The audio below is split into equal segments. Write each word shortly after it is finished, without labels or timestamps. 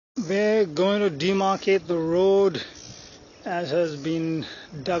We're going to demarcate the road as has been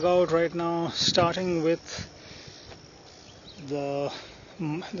dug out right now, starting with the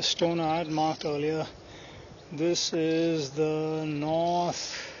stone I had marked earlier. This is the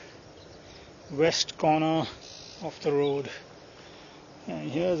northwest corner of the road,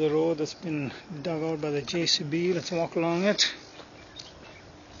 and here's the road that's been dug out by the JCB. Let's walk along it,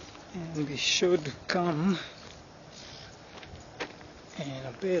 and we should come in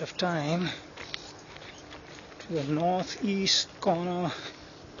a bit of time to the northeast corner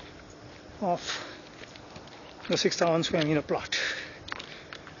of the 6,000 square meter plot,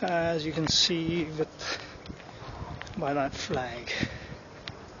 as you can see by that flag.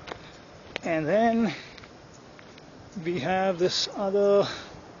 And then we have this other,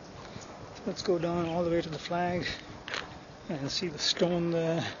 let's go down all the way to the flag and see the stone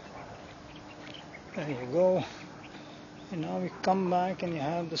there. There you go. And now we come back and you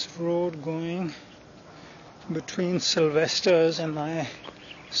have this road going between Sylvester's and my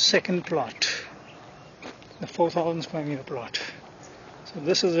second plot, the 4,000 square meter plot. So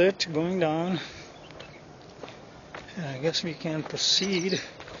this is it going down, and I guess we can proceed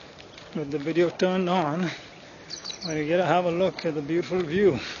with the video turned on while you get to have a look at the beautiful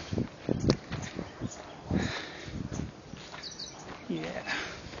view. Yeah.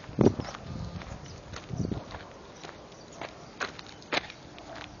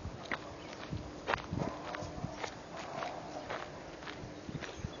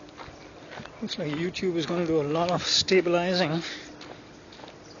 Looks like YouTube is going to do a lot of stabilizing.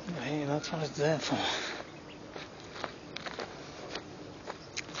 Hey, that's what it's there for.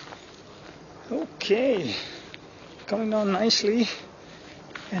 Okay, coming down nicely,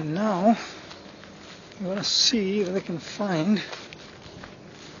 and now I'm going to see if I can find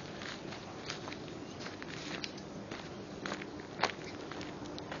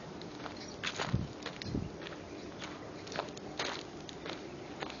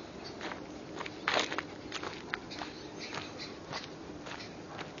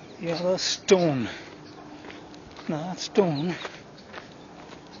the other stone. Now that stone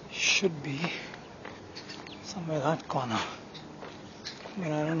should be somewhere that corner,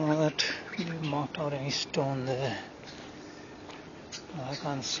 but I don't know that we've marked out any stone there. I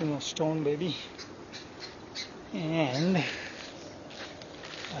can't see no stone, baby. And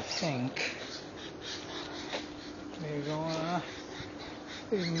I think we're gonna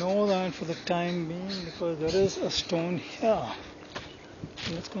ignore that for the time being, because there is a stone here.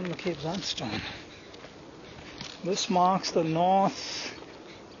 Let's go and locate that stone. This marks the northeast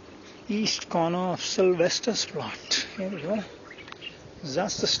corner of Sylvester's plot. Here we go.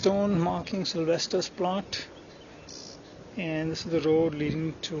 That's the stone marking Sylvester's plot, and this is the road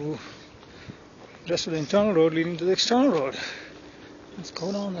leading to the rest of the internal road leading to the external road. Let's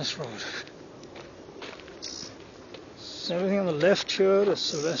go down this road. So everything on the left here is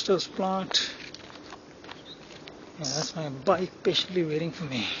Sylvester's plot. Yeah, that's my bike patiently waiting for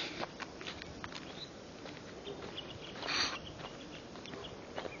me.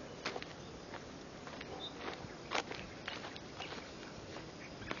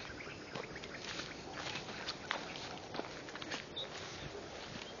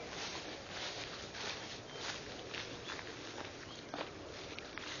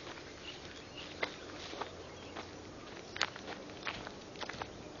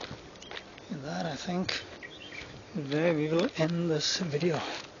 And that, I think, there we will end this video,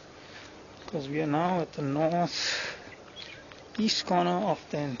 because we are now at the northeast corner of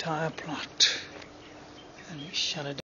the entire plot, and we shut it down.